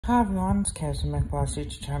Hi everyone, it's Kevin from my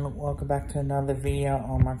YouTube channel. Welcome back to another video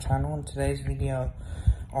on my channel. In today's video,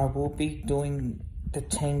 I will be doing the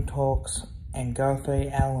team talks and go through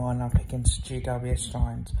our lineup against GWS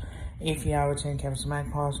Giants. If you are returning Kevin's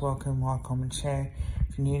Magpies, welcome, like, comment, share.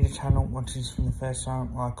 If you're new to the channel, watching this for the first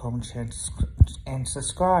time, like, comment, share, and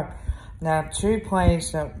subscribe. Now, two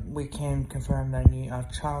players that we can confirm that are new are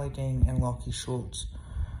Charlie Dean and Lockie Schultz.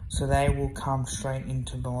 So they will come straight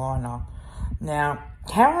into the lineup. Now,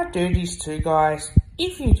 how I do these two guys,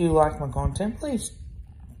 if you do like my content, please,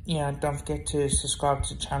 don't forget to subscribe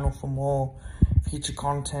to the channel for more future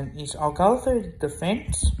content. I'll go through the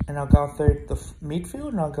defense, and I'll go through the midfield,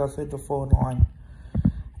 and I'll go through the forward line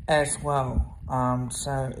as well.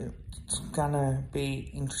 So it's gonna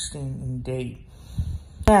be interesting indeed.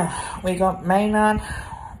 Now, we got Maynard,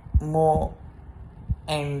 Moore,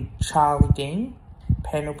 and Charlie Dean,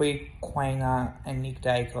 Pendlebury, Quainer, and Nick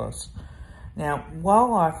Dacos. Now,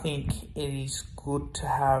 while I think it is good to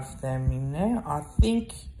have them in there, I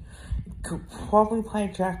think you could probably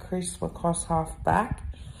play Jack Chris across half back,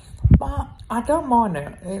 but I don't mind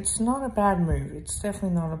it. It's not a bad move. It's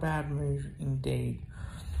definitely not a bad move indeed.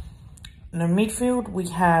 In the midfield, we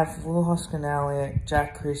have Will Hoskin Elliott,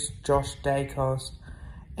 Jack Chris, Josh Dacos,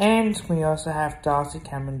 and we also have Darcy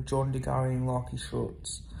Cameron, Jordan DeGoey, and Lockie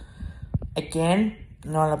Schultz. Again,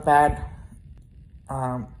 not a bad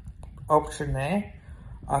option there.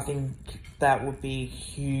 I think that would be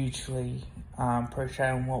hugely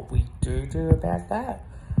appreciating what we do about that.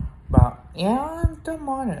 But yeah, I don't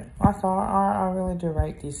mind it. I really do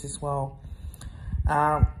rate this as well.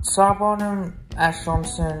 Side bottom, Ash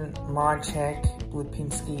Johnson, Mychek,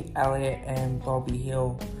 Lipinski, Elliott, and Bobby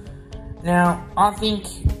Hill. Now, I think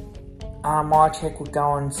Mychek would go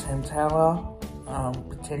on Sam Taylor,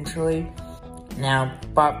 potentially. Now,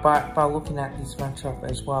 but by looking at this matchup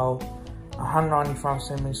as well, 195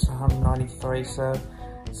 centimeters to 193, so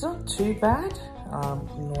it's not too bad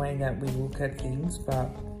in the way that we look at things, but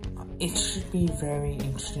it should be very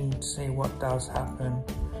interesting to see what does happen.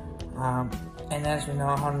 And as we know,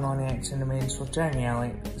 198 centimeters for Jamie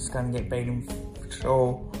Elliott is going to get beaten for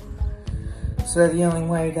sure. So the only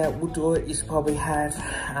way that we'll do it is probably have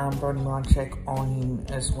Brodie Mychek on him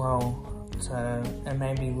as well. So, and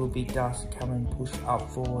maybe a little bit Darcy Cameron push up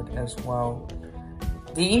forward as well.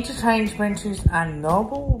 The interchange benches are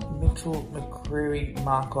Noble, Mitchell, McCreary,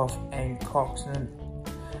 Markov, and Cox. And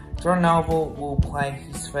John Noble will play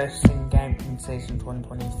his first team game in season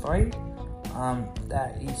 2023.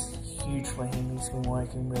 That is huge for him. He's been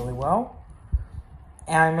working really well.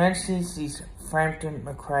 Our emergencies is Frampton,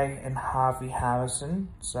 McRae, and Harvey Harrison.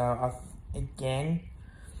 So, again,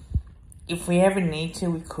 if we ever need to,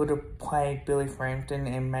 we could have played Billy Frampton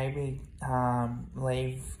and maybe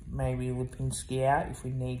leave maybe Lipinski out if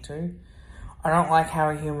we need to. I don't like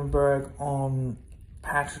Harry Hillenberg on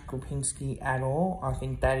Patrick Lipinski at all. I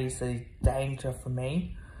think that is a danger for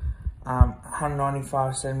me.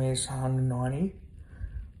 195 centimeters to 190.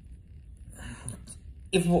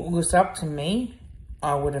 If it was up to me,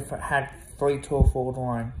 I would have had 3-2 forward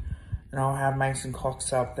line. And I'll have Mason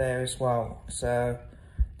Cox up there as well. So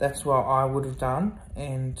that's what I would have done,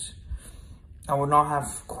 and I would not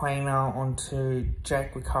have Quainer onto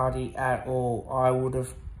Jake Riccardi at all. I would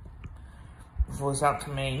have, if it was up to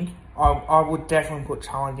me, I would definitely put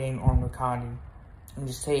Charlie Dean on Riccardi and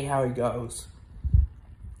just see how he goes.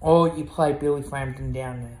 Or you play Billy Frampton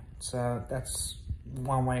down there. So that's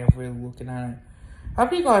one way of really looking at it.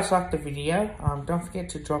 Hope you guys liked the video. Don't forget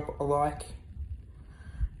to drop a like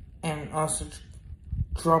and also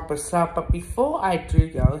drop a sub. But before I do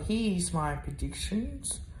go, here's my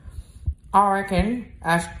predictions. I reckon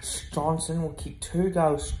Ash Johnson will kick 2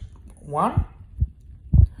 goals, 1.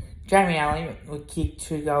 Jamie Elliott will kick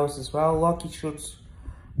 2 goals as well. Lockie Schultz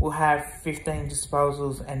will have 15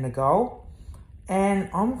 disposals and a goal. And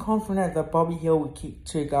I'm confident that Bobby Hill will kick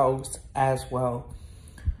 2 goals as well.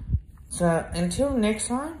 So until next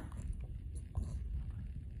time,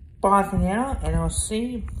 bye for now, and I'll see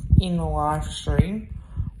you in the live stream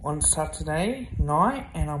on Saturday night,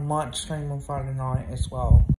 and I might stream on Friday night as well.